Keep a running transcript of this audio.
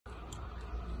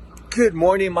Good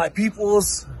morning, my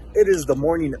peoples. It is the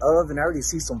morning of, and I already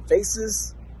see some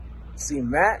faces. See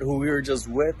Matt, who we were just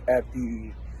with at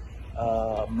the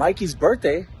Mikey's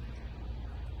birthday.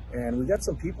 And we got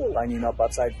some people lining up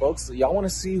outside, folks. So y'all want to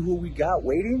see who we got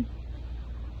waiting?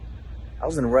 I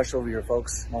was in a rush over here,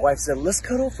 folks. My wife said, let's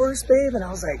cuddle first, babe. And I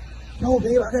was like, no,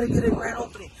 babe, I got to get a grand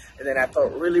opening. And then I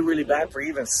felt really, really bad for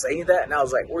even saying that. And I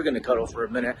was like, we're going to cuddle for a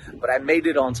minute. But I made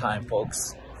it on time,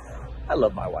 folks. I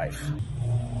love my wife.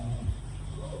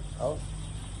 Oh,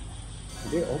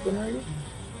 did they open already?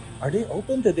 Are they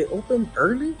open? Did they open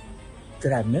early?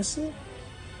 Did I miss it?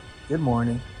 Good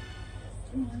morning.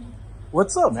 Good morning.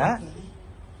 What's up, Matt?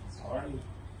 Sorry.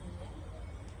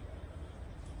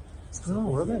 What's going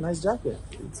on, Robert? Nice jacket.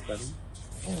 Thanks, buddy.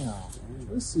 Damn.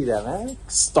 Let's see that, man.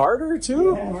 Starter,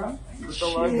 too?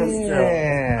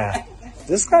 Yeah.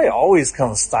 This guy always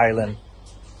comes styling.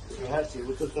 I had to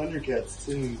with the Thundercats,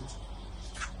 too.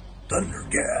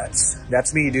 Thundercats.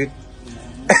 That's me, dude.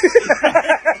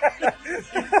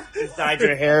 Just dyed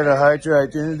your hair to hide your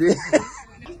identity.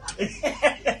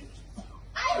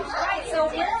 Alright, so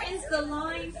where is the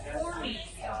line for me?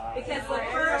 Because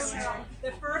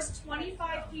the first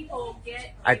 25 people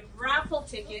get a raffle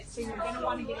ticket, so you're going to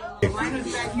want to get a line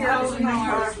back here.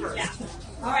 Yeah.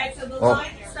 Alright, so the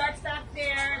line starts back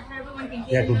there. Everyone can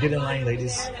get go get in line,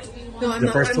 ladies. No,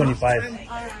 the first 25.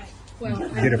 Alright. Well,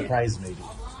 get a prize, maybe.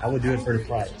 I would do it for the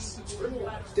prize.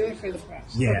 do it for the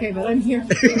prize. Yeah. Okay, but I'm here.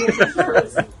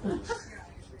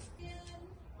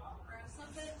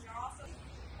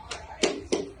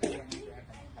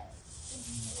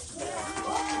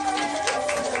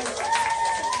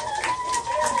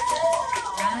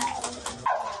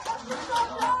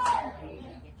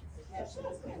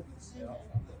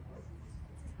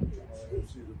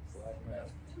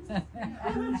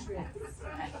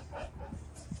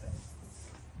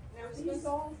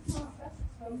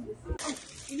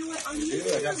 You know what? I'm using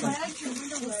the leg and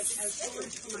window ledge as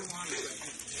storage for my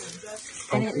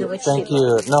laundry. Thank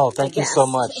you. No, thank you so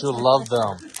much. You'll love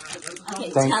them. Okay,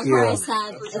 Thank tell you. her I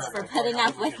said it's for putting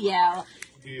up with you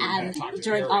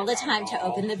during all the time to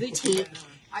open the boutique.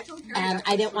 And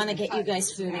I didn't want to get you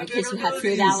guys food in case you have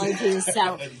food allergies.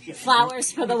 So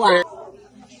flowers for the wild.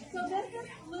 So this is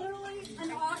literally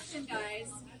an auction, guys.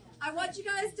 I want you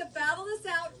guys to battle this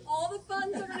out. All the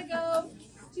funds are going to go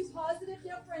to Positive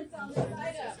Difference on this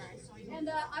item. And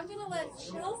I'm going to let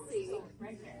Chelsea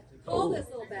hold this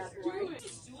little bad boy.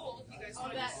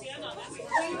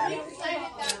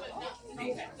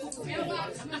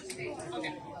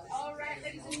 All right,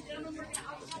 ladies and gentlemen, we're going to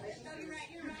study right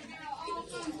here, right now. All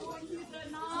funds going to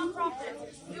the non-profit.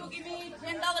 You'll give me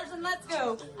 $10 and let's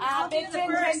go. Big the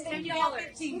first $10.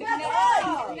 15. We got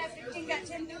 15, got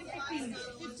 10, 15.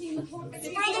 15. It's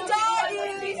for the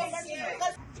doggies.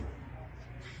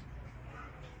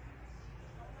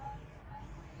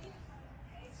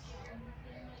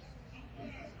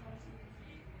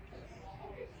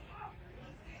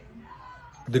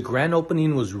 The grand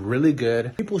opening was really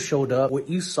good. People showed up. What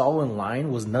you saw in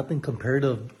line was nothing compared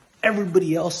to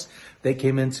everybody else that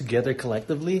came in together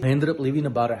collectively. I ended up leaving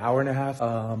about an hour and a half,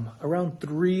 around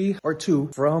 3 or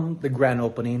 2 from the grand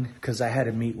opening because I had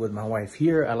to meet with my wife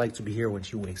here. I like to be here when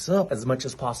she wakes up as much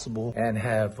as possible and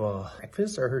have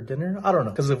breakfast or her dinner. I don't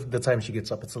know, because of the time she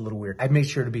gets up, it's a little weird. I made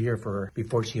sure to be here for her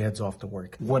before she heads off to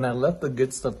work. When I left the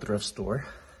Good Stuff thrift store,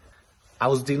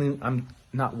 I'm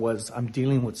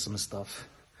dealing with some stuff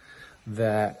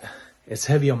that is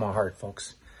heavy on my heart,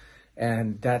 folks.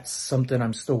 And that's something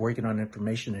I'm still working on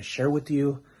information to share with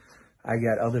you. I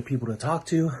got other people to talk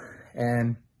to,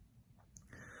 and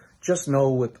just know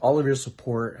with all of your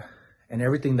support and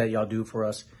everything that y'all do for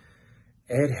us,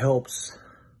 it helps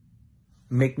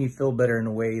make me feel better in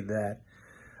a way that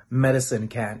medicine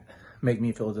can't make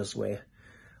me feel this way.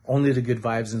 Only the good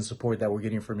vibes and support that we're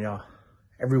getting from y'all,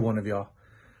 every one of y'all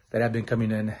that have been coming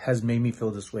in, has made me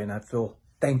feel this way, and I feel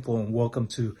thankful and welcome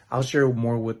to. I'll share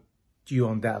more with you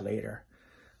on that later.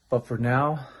 But for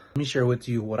now, let me share with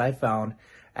you what I found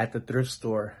at the thrift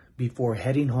store before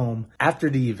heading home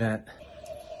after the event.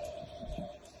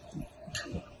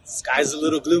 Sky's a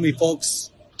little gloomy, folks,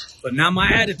 but not my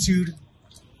attitude.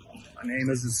 My name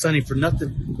isn't Sonny for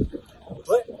nothing.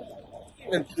 But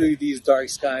even through these dark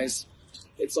skies,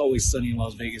 it's always sunny in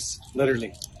Las Vegas.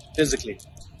 Literally, physically,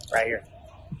 right here.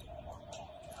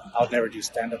 I would never do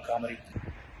stand-up comedy.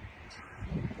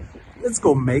 Let's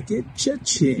go make it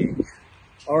cha-ching.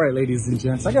 All right, ladies and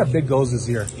gents, I got big goals this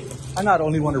year. I not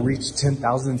only want to reach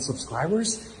 10,000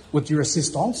 subscribers with your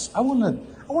assistance, I want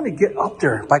to get up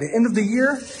there. By the end of the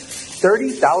year,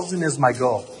 30,000 is my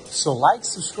goal. So like,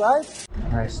 subscribe.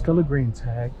 All right, still a green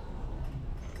tag.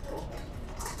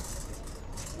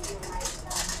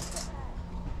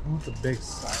 want the big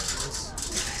sizes.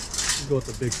 Let's go with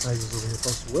the big sizes over here,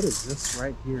 folks. What is this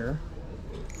right here?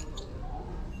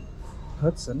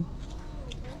 Hudson.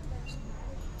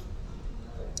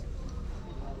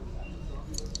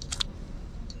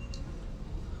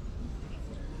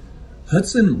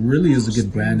 Hudson really is a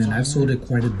good brand, and I've sold it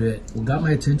quite a bit. What got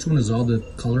my attention was all the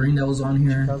coloring that was on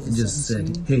here. It just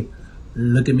said, hey,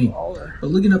 look at me. But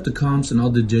looking up the comps and all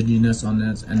the judginess on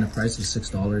this and the price of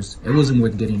 $6, it wasn't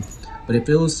worth getting. But if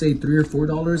it was, say, $3 or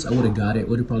 $4, I would have got it.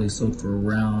 Would have probably sold for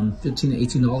around $15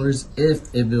 to $18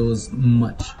 if it was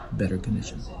much better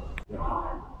condition.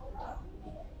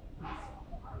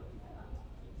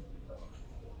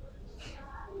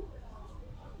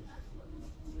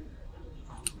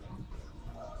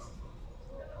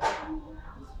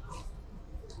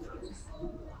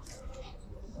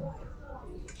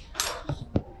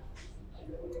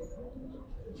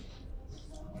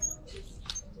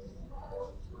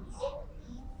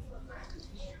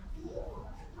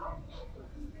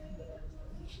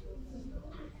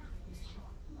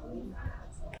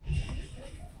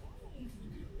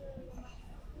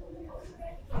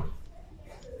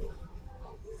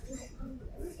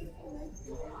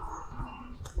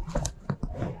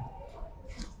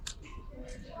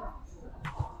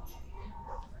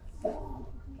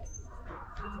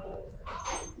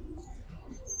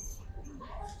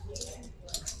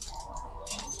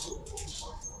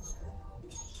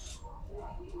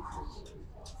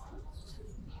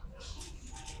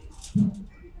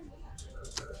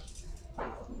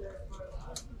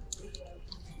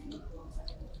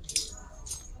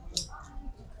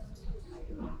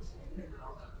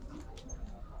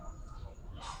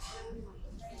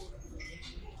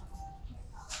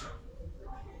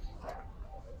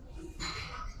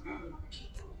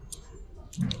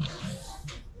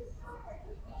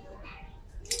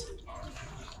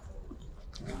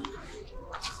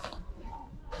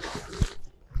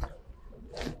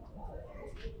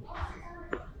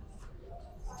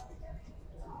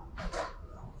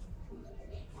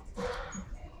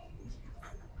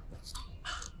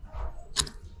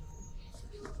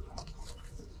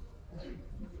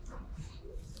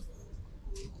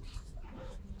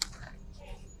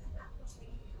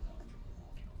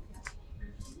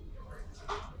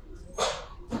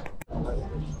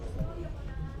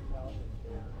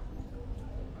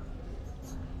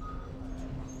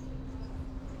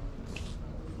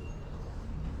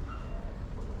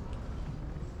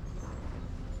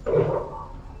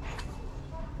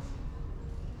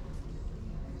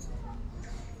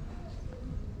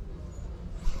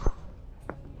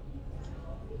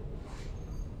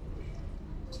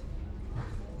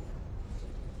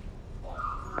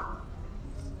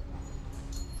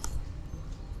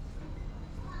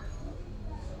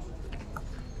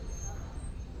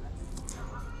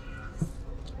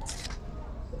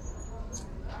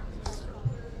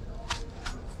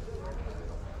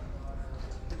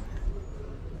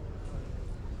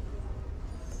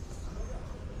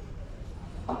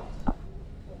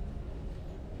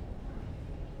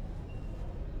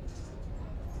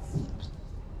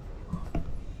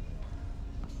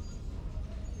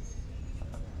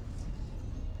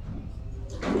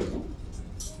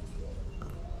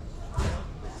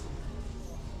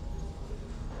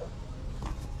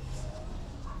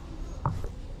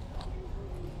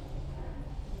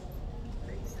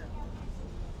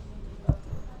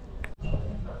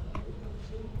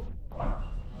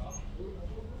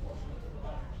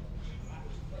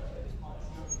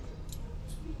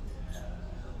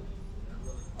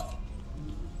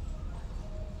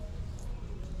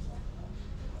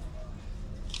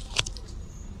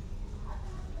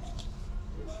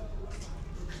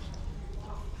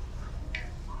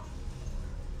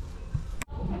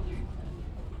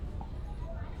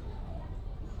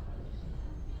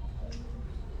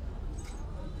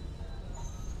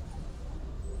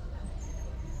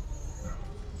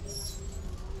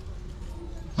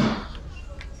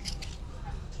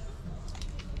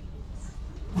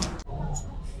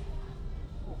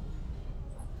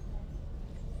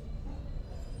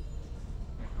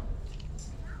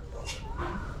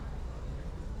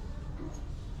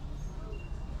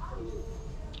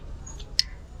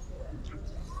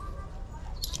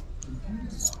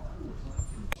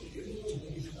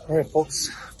 All right, folks,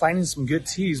 finding some good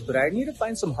teas, but I need to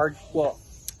find some hard, well,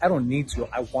 I don't need to.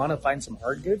 I want to find some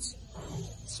hard goods.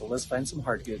 So let's find some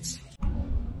hard goods.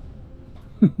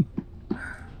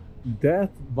 Death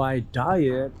by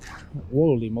Diet.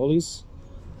 Holy mollies.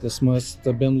 This must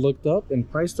have been looked up and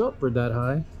priced up for that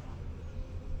high.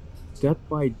 Death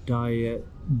by Diet,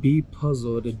 Be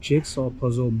Puzzled, a Jigsaw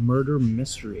Puzzle Murder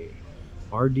Mystery.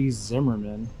 R.D.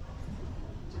 Zimmerman.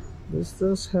 This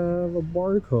does have a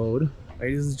barcode.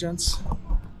 Ladies and gents,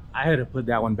 I had to put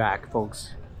that one back,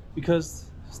 folks, because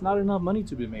it's not enough money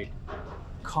to be made.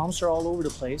 Comps are all over the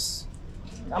place.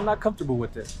 I'm not comfortable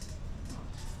with it.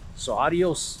 So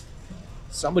adios.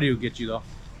 Somebody will get you though.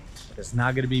 But it's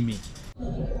not gonna be me.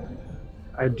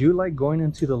 I do like going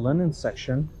into the linen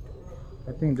section.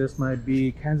 I think this might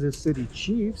be Kansas City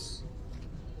Chiefs.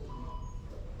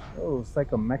 Oh, it's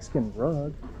like a Mexican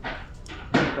rug.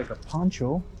 Looks like a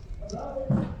poncho.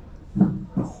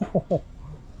 Oh,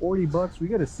 40 bucks. We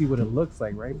gotta see what it looks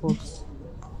like, right, folks?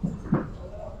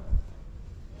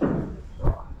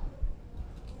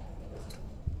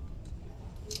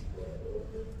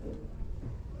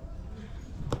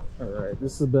 Alright,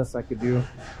 this is the best I could do.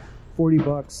 40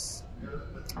 bucks.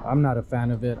 I'm not a fan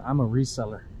of it. I'm a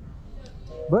reseller.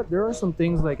 But there are some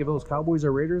things, like if it was Cowboys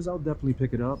or Raiders, I'll definitely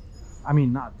pick it up. I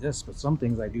mean, not this, but some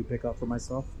things I do pick up for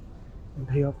myself and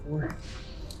pay up for.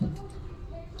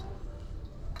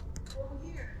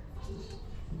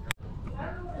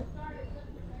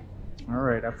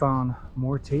 Alright, I found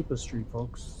more tapestry,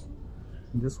 folks.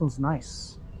 And this one's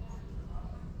nice.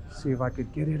 See if I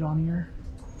could get it on here.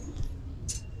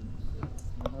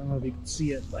 I don't know if you can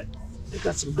see it, but they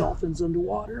got some dolphins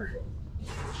underwater.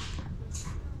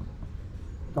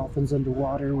 Dolphins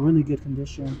underwater, really good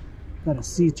condition. Got a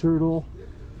sea turtle.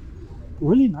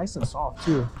 Really nice and soft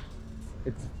too.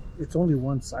 It's only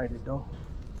one-sided though.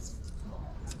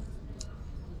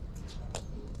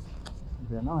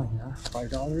 Then on here,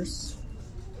 $5.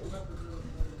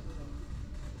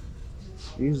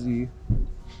 Usually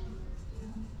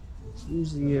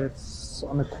it's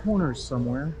on the corner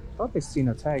somewhere. I thought I seen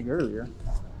a tag earlier.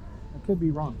 I could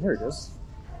be wrong. Here it is.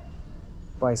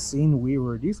 By Scene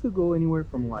Weaver. These could go anywhere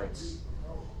from like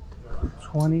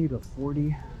 20 to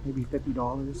 40, maybe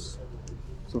 $50.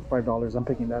 So $5, I'm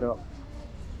picking that up.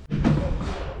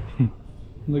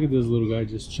 Look at this little guy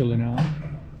just chilling out.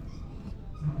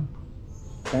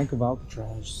 Bank of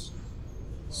Alcatraz.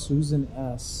 Susan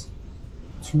S.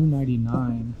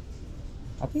 $2.99.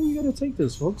 I think we gotta take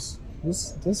this, folks.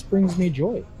 This brings me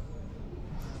joy.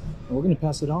 And we're gonna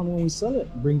pass it on when we sell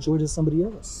it. Bring joy to somebody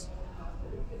else.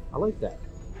 I like that.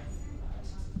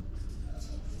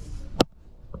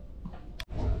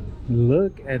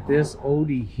 Look at this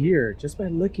oldie here. Just by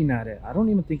looking at it, I don't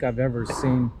even think I've never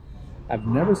seen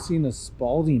a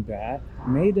Spalding bat.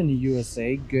 Made in the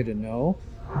USA, good to know.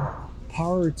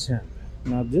 Power temp.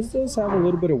 Now this does have a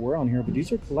little bit of wear on here, but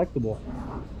these are collectible.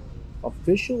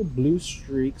 Official Blue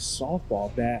Streak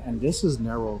softball bat, and this is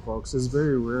narrow, folks. It's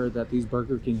very rare that these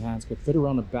Burger King hands could fit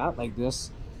around a bat like this.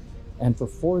 And for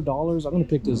 $4, I'm gonna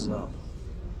pick this up.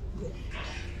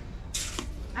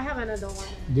 I have another one.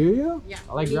 Do you? Yeah.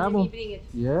 I like grab them. Bring it.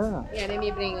 Yeah. Yeah, let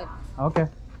me bring it. Okay.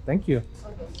 Thank you.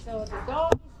 Okay. So the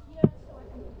dog is here.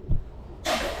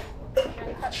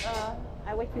 So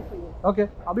I wait for you. Okay,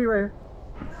 I'll be right here.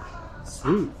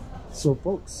 Sweet. So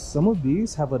folks, some of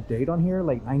these have a date on here,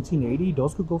 like 1980.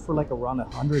 Those could go for like around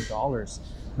 $100.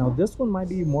 Now this one might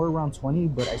be more around 20,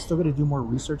 but I still got to do more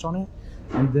research on it.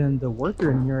 And then the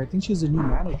worker in here, I think she's a new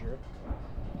manager.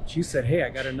 She said, hey, I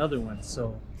got another one.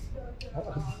 So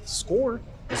score,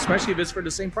 especially if it's for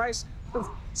the same price.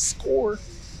 Score.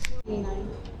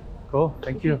 Cool,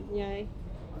 thank you. Yeah.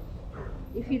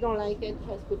 If you don't like it,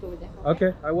 just put it over there.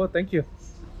 Okay, I will, thank you.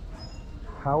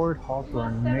 Howard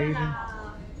Hawthorne, made in...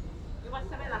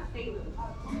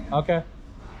 Okay.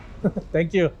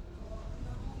 Thank you.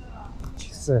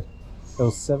 She said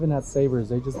those 7 at Savers,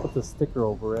 they just put the sticker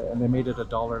over it and they made it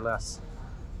 $1 less.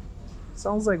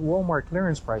 Sounds like Walmart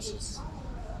clearance prices.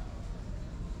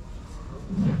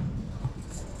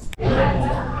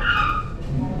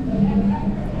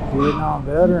 Vietnam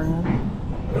veteran.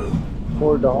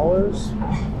 $4.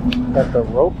 Got the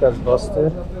rope that's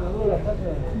busted.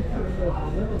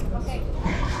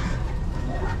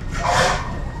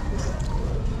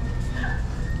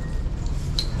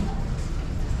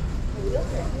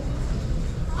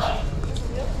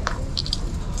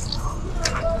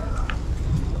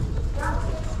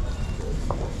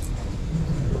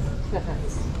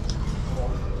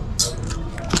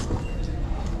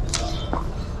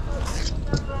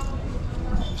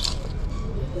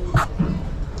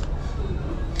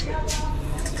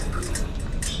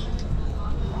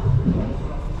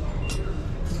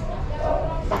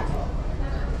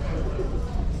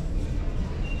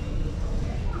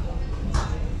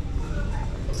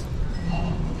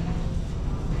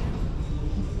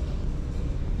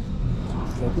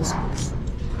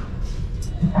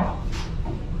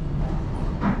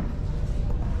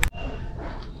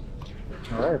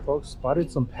 Alright folks,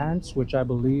 spotted some pants which I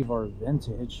believe are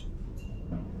vintage.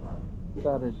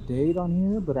 Got a date on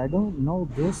here, but I don't know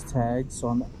this tag, so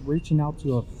I'm reaching out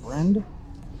to a friend.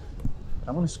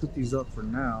 I'm gonna scoop these up for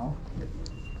now.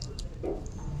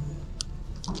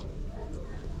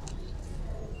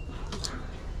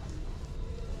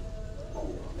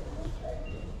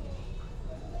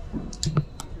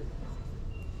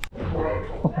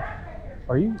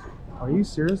 Are you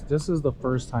serious? This is the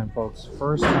first time, folks.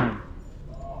 First time.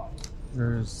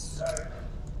 There's,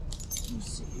 let me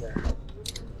see here.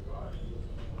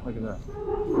 Look at that.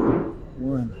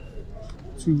 1,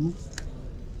 2,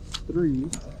 3,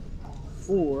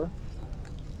 4.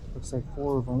 Looks like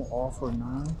 4 of them, all for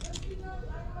 9.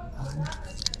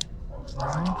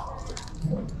 9.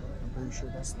 I'm pretty sure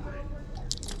that's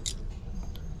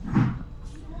 9.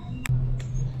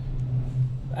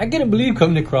 I couldn't believe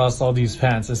coming across all these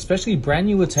pants, especially brand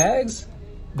new with tags.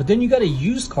 But then you got a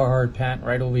used Carhartt pant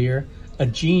right over here, a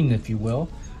jean if you will,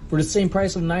 for the same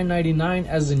price of $9.99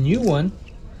 as the new one.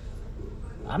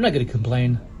 I'm not gonna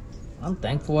complain. I'm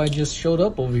thankful I just showed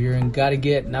up over here and got to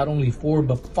get not only 4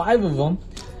 but 5 of them.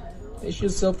 They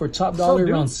should sell for top dollar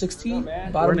around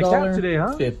 $60, bottom dollar today,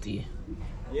 huh? $50.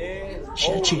 Yeah.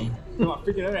 Cha-ching. No, I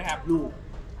freaking other half blue.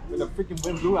 When the freaking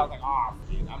wind blew, I was like, oh,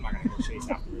 I'm not gonna go chase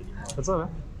after it anymore. What's up, man?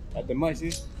 At the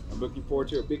Mussies. I'm looking forward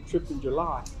to a big trip in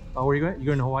July. Oh, where are you going? You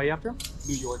going to Hawaii after?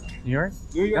 New York. New York?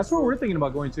 New York. That's where we're thinking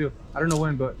about going too. I don't know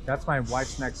when, but that's my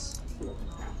wife's next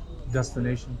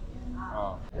destination.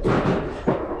 Oh.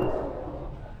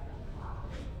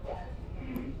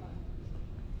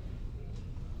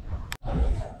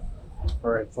 All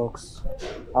right, folks.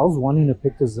 I was wanting to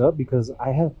pick this up because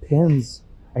I have pins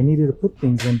I needed to put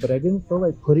things in, but I didn't feel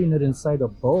like putting it inside a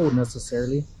bowl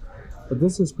necessarily. But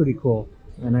this is pretty cool,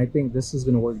 and I think this is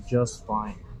going to work just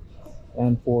fine.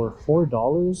 And for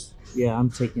 $4, yeah, I'm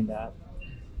taking that.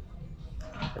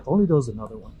 If only there was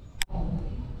another one.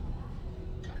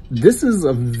 This is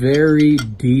a very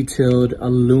detailed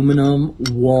aluminum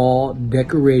wall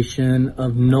decoration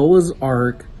of Noah's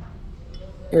Ark.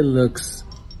 It looks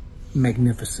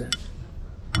magnificent.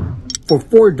 For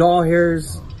 4 doll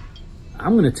hairs,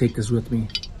 I'm gonna take this with me.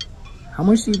 How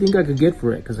much do you think I could get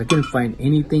for it? Because I couldn't find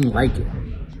anything like it.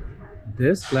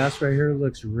 This glass right here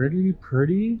looks really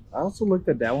pretty. I also looked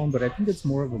at that one, but I think it's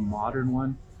more of a modern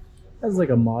one. It has like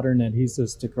a modern adhesive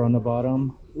sticker on the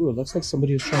bottom. Ooh, it looks like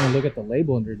somebody was trying to look at the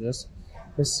label under this.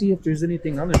 Let's see if there's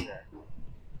anything under there.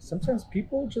 Sometimes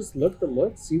people just look the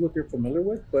look, see what they're familiar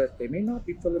with, but they may not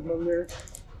be familiar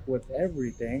with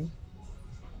everything.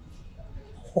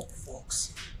 Oh,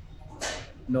 folks.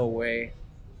 No way.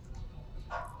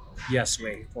 Yes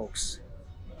way, folks.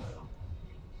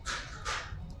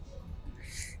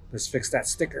 Let's fix that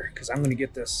sticker because I'm going to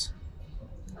get this.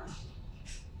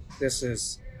 This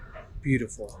is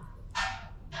beautiful.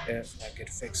 If I could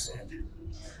fix it.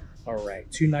 All right,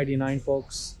 $2.99,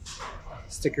 folks.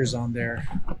 Stickers on there.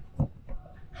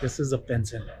 This is a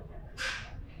Fenton.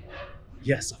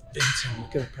 Yes, a Fenton.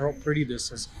 Look at how pretty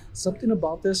this is. Something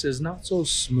about this is not so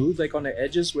smooth, like on the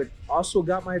edges, which also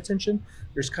got my attention.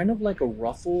 There's kind of like a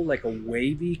ruffle, like a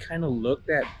wavy kind of look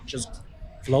that just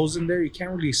flows in there. You can't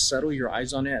really settle your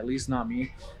eyes on it, at least not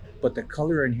me. But the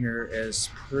color in here is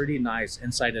pretty nice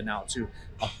inside and out too.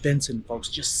 A Fenton, folks,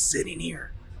 just sitting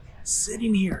here.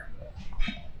 Sitting here.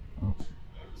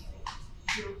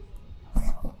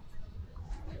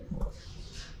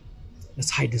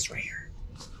 Let's hide this right here.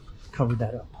 Cover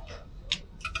that up.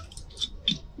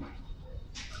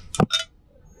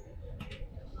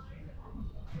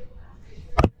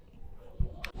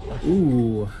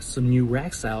 Ooh, some new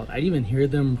racks out. I didn't even hear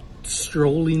them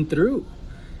strolling through.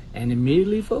 And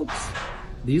immediately, folks,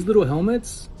 these little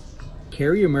helmets,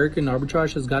 Carry American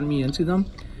Arbitrage has gotten me into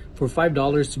them. For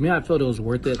 $5, to me, I felt it was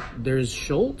worth it. There's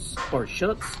Schultz, or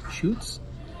Schutz,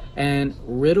 and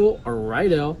Riddle, or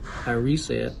Rydell, however you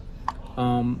say it.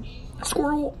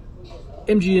 Squirrel,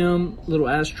 MGM, little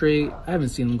ashtray. I haven't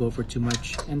seen them go for too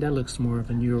much, and that looks more of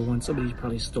a newer one. Somebody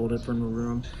probably stole it from the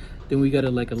room. Then we got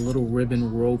like a little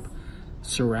ribbon rope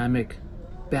ceramic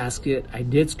basket. I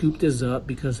did scoop this up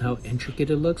because how intricate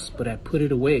it looks, but I put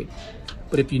it away.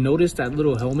 But if you notice that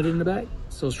little helmet in the back,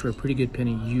 sells for a pretty good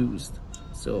penny used.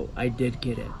 So I did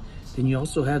get it. Then you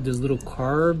also have this little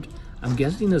carved, I'm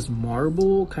guessing this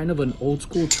marble, kind of an old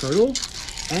school turtle.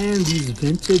 And these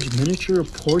vintage miniature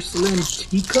porcelain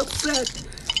teacup set.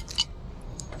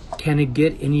 Can it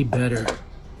get any better?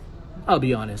 I'll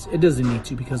be honest, it doesn't need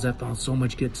to because I found so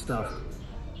much good stuff.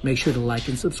 Make sure to like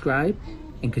and subscribe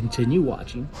and continue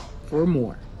watching for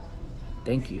more.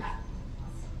 Thank you.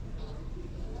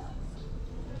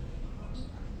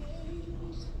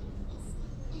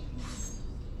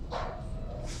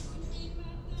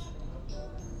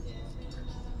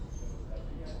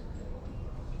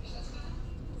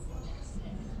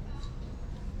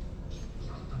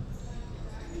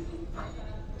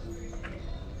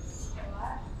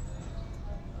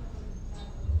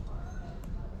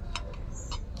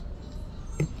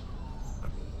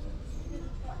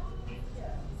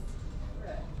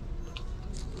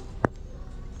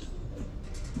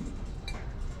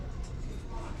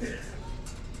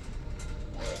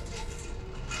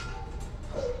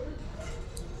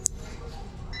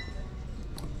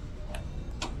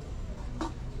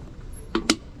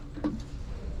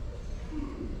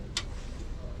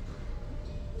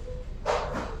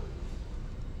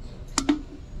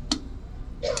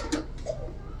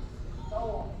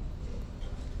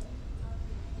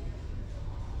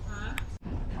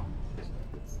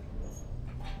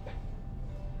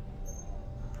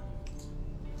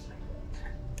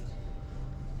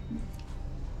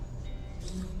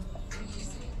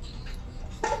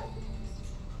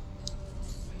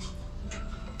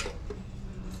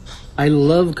 I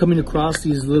love coming across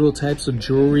these little types of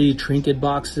jewelry trinket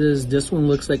boxes. This one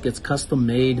looks like it's custom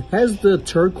made. Has the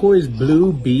turquoise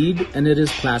blue bead, and it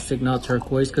is plastic, not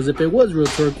turquoise, because if it was real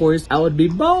turquoise, I would be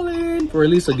balling for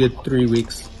at least a good 3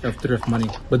 weeks of thrift money.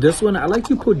 But this one, I like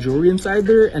to put jewelry inside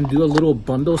there and do a little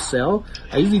bundle sale.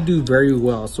 I usually do very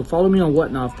well. So follow me on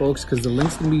Whatnot, folks, because the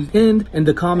link's gonna be pinned in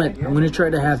the comment. I'm gonna try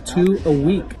to have 2 a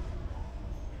week.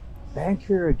 Back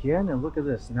here again, and look at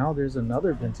this. Now there's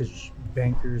another vintage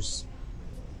banker's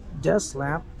desk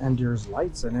lamp, and there's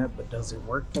lights in it, but does it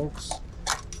work, folks?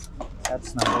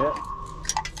 That's not it.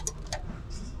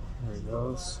 There it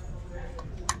goes.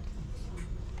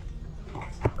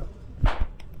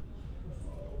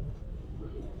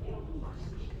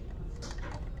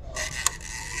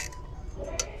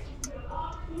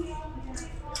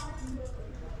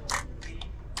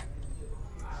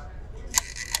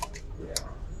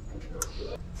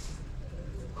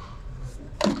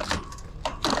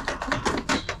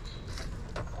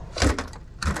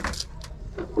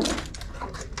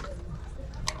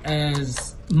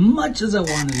 As much as I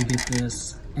wanted to get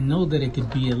this, I know that it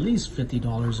could be at least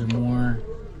 $50 or more,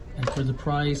 and for the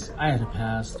price, I had to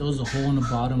pass. There was a hole in the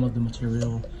bottom of the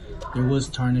material, there was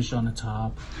tarnish on the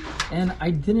top, and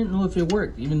I didn't know if it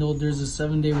worked, even though there's a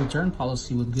 7-day return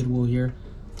policy with Goodwill here.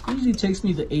 It usually takes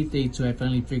me the 8th day to I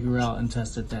finally figure out and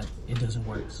test it that it doesn't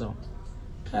work, so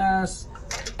pass.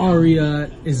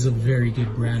 Aria is a very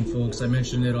good brand, folks. I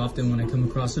mention it often when I come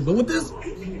across it, but with this,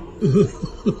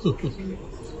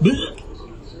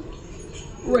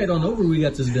 right on over, we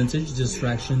got this vintage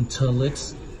distraction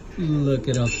Tulix. Look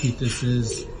at how cute this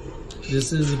is.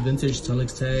 This is a vintage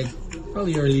Tulix tag,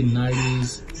 probably early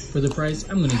 90s. For the price,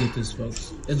 I'm gonna get this,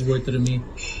 folks. It's worth it to me,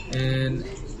 and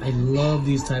I love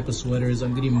these type of sweaters.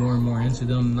 I'm getting more and more into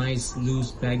them. Nice,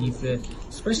 loose, baggy fit,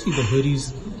 especially the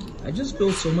hoodies. I just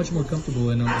feel so much more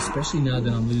comfortable in them, especially now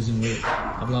that I'm losing weight.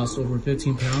 I've lost over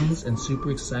 15 pounds and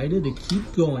super excited to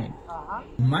keep going.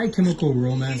 My Chemical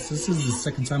Romance, this is the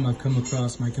second time I've come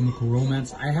across My Chemical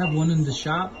Romance. I have one in the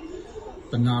shop,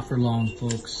 but not for long,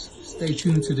 folks. Stay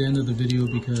tuned to the end of the video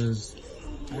because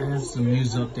I have some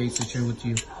news updates to share with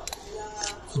you.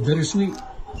 It's bittersweet.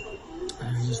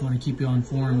 I just want to keep you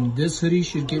informed. This hoodie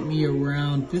should get me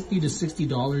around $50 to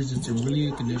 $60. It's in really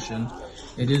good condition.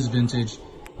 It is vintage.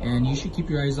 And you should keep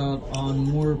your eyes out on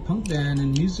more punk band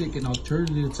and music and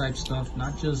alternative type stuff,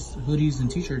 not just hoodies and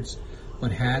t-shirts,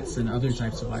 but hats and other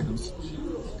types of items.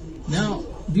 Now,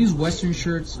 these Western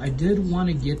shirts, I did want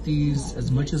to get these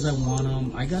as much as I want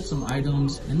them. I got some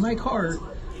items in my cart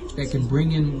that can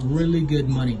bring in really good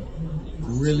money.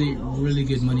 Really, really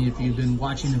good money if you've been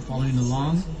watching and following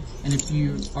along. And if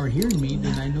you are hearing me,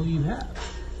 then I know you have.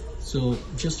 So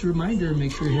just a reminder,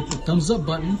 make sure you hit the thumbs up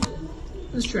button.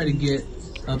 Let's try to get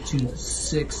up to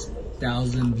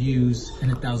 6,000 views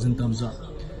and 1,000 thumbs up.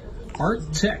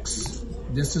 Artex,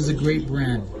 this is a great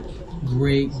brand.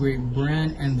 Great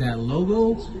brand, and that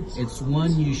logo, it's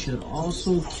one you should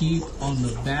also keep on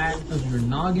the back of your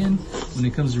noggin when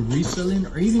it comes to reselling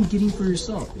or even getting for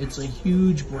yourself. It's a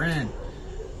huge brand.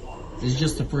 It's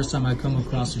just the first time I come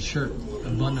across a shirt, a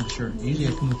button-up shirt. Usually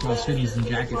I come across hoodies and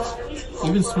jackets,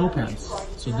 even snow pants.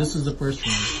 So this is the first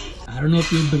one. I don't know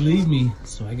if you'll believe me,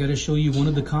 so I gotta show you one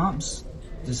of the comps.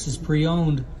 This is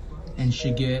pre-owned and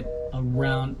should get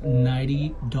around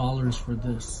 $90 for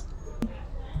this.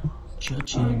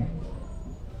 Cha-ching.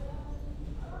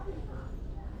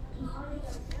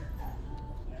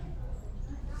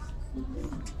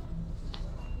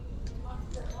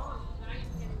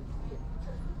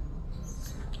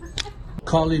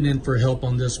 Calling in for help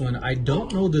on this one. I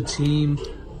don't know the team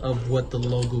of what the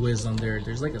logo is on there.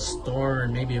 There's like a star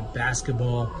and maybe a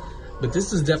basketball, but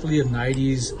this is definitely a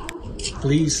 90s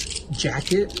fleece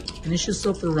jacket, and it should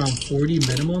sell for around 40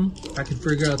 minimum. If I could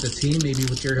figure out the team, maybe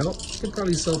with your help, it could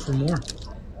probably sell for more.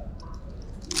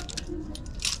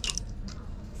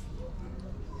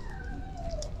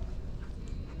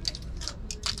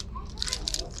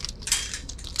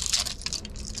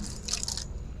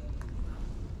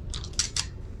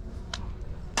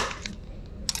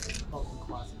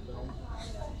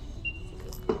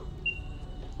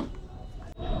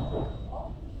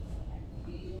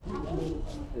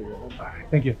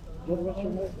 Thank you.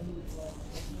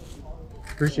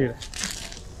 Appreciate it.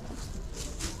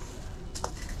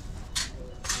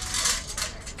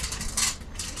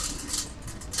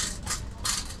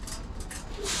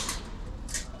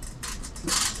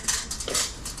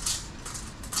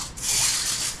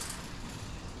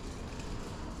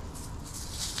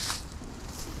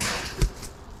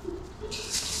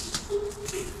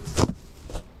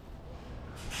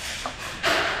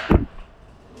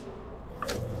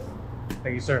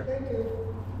 Thank you, sir.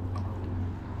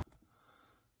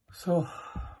 So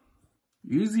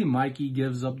usually Mikey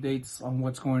gives updates on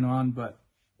what's going on, but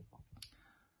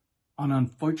an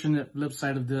unfortunate flip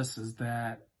side of this is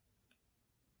that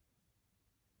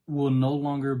we'll no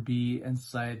longer be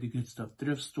inside the Good Stuff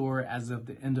thrift store as of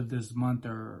the end of this month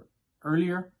or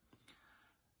earlier.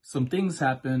 Some things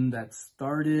happened that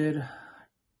started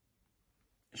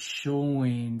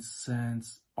showing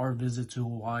since our visit to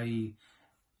Hawaii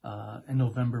in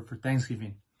November for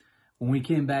Thanksgiving. When we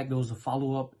came back, there was a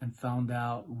follow-up and found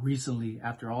out recently,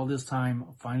 after all this time,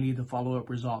 finally the follow-up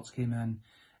results came in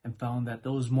and found that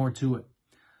there was more to it.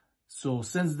 So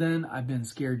since then, I've been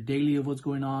scared daily of what's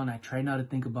going on. I try not to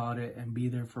think about it and be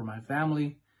there for my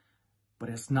family, but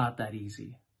it's not that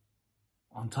easy.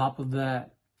 On top of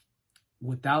that,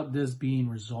 without this being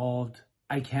resolved,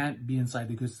 I can't be inside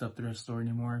the Good Stuff thrift store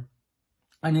anymore.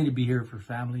 I need to be here for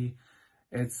family.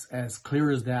 It's as clear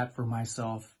as that for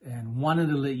myself, and wanted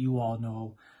to let you all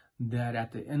know that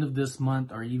at the end of this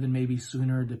month, or even maybe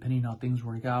sooner, depending on how things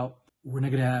work out, we're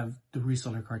not going to have the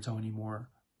reseller cartel anymore.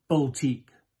 Boutique.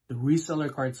 The reseller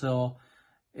cartel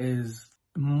is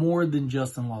more than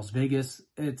just in Las Vegas.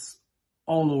 It's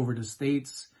all over the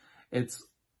States. It's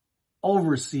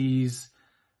overseas.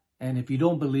 And if you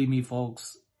don't believe me,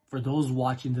 folks, for those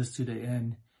watching this to the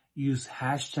end, use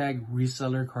hashtag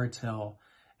reseller cartel.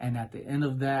 And at the end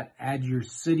of that, add your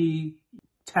city,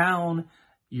 town,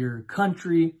 your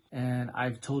country. And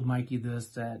I've told Mikey this,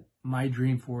 that my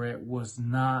dream for it was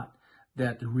not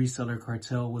that the reseller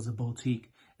cartel was a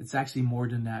boutique. It's actually more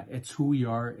than that. It's who we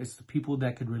are. It's the people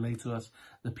that could relate to us,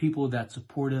 the people that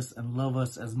support us and love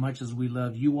us as much as we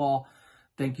love you all.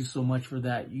 Thank you so much for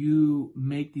that. You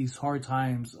make these hard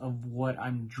times of what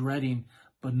I'm dreading,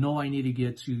 but know I need to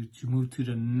get to move to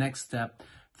the next step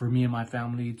for me and my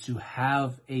family, to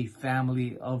have a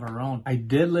family of our own. I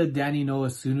did let Danny know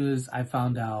as soon as I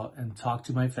found out and talked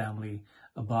to my family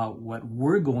about what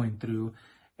we're going through,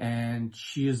 and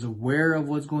she is aware of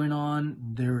what's going on.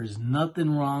 There is nothing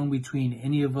wrong between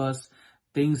any of us.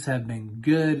 Things have been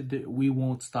good. We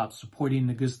won't stop supporting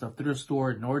the Good Stuff thrift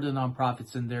store, nor the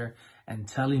nonprofits in there, and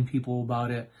telling people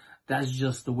about it. That's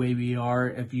just the way we are.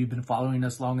 If you've been following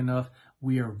us long enough,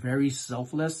 we are very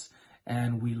selfless.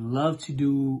 And we love to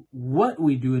do what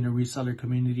we do in the reseller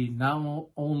community, not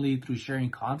only through sharing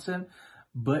content,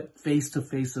 but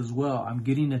face-to-face as well. I'm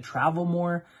getting to travel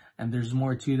more, and there's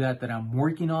more to that I'm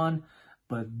working on.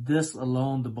 But this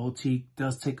alone, the boutique,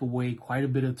 does take away quite a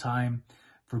bit of time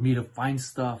for me to find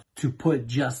stuff to put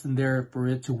just in there for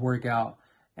it to work out.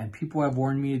 And people have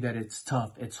warned me that it's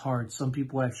tough, it's hard. Some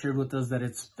people have shared with us that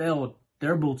it's failed,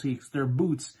 their boutiques, their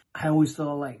boots. I always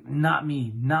felt like, not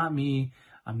me, not me.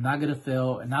 I'm not going to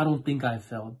fail, and I don't think I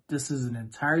failed. This is an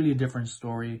entirely different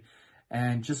story,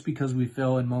 and just because we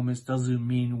fail in moments doesn't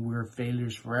mean we're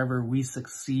failures forever. We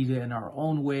succeeded in our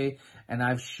own way, and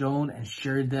I've shown and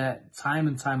shared that time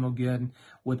and time again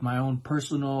with my own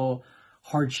personal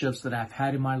hardships that I've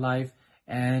had in my life,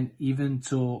 and even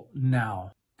till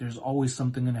now. There's always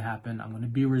something going to happen. I'm going to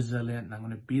be resilient, and I'm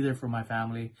going to be there for my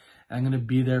family, and I'm going to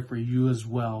be there for you as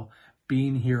well,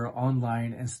 being here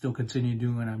online and still continue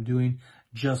doing what I'm doing,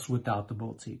 just without the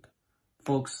boutique.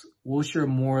 Folks, we'll share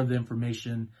more of the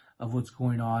information of what's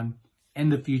going on in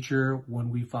the future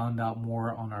when we found out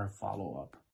more on our follow-up.